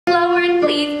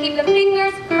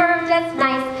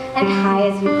and high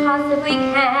as you possibly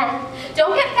can.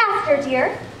 Don't get faster,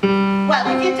 dear.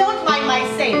 Well, if you don't mind my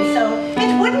saying so,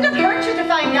 it wouldn't have hurt you to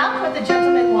find out what the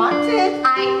gentleman wanted.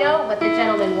 I know what the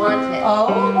gentleman wanted.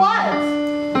 Oh, what?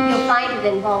 You'll find it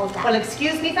in Balzac. Well,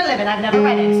 excuse me for living, I've never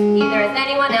read it. Neither has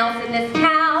anyone else in this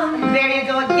town. There you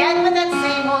go again with that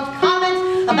same old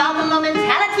comment about the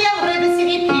momentality of River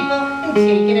City people and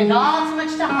taking it all too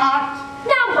much to heart.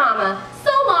 Now, Mama,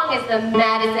 so long as the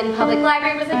Madison Public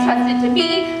Library was entrusted to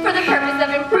me for the purpose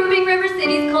of improving River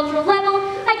City's cultural level,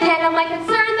 I can't help my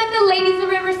concern that the ladies of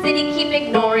River City keep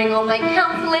ignoring all my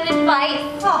counsel and advice.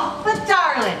 Oh, but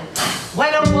darling,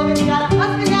 when a woman's got a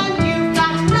husband and you've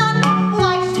got none,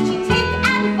 why should she take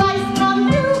advice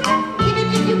from you? Even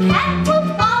if you can't put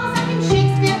Balzac and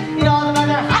Shakespeare in all of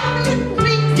other highfalutin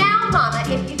Greeks. Now, Mama,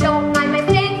 if you don't mind my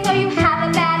saying so, you have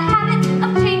a bad habit of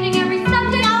changing every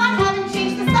subject. No, I haven't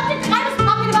changed the subject. I was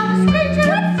talking about the stranger.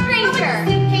 What stranger?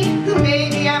 The suitcase who may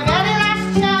be our very last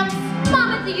chance.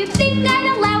 Mama, do you think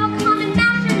I'd allow a common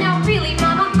master? Now, really,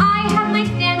 Mama, I have my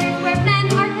standards where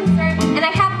men are concerned, and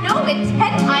I have no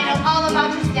intention. I know all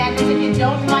about your standards if you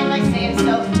don't mind my saying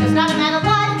so. There's not a man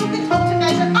alive who can hope to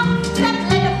measure up to that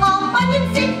leg of Paul Bunyan,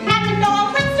 St. Patrick,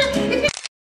 Noah Webster. If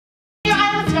your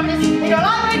island's governess and your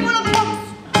library full of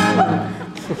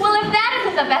books. Well, if that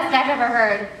isn't the best I've ever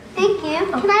heard. Thank you.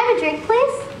 Can I have a drink,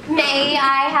 please? May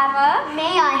I have a?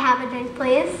 May I have a drink,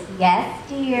 please? Yes,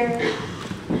 dear.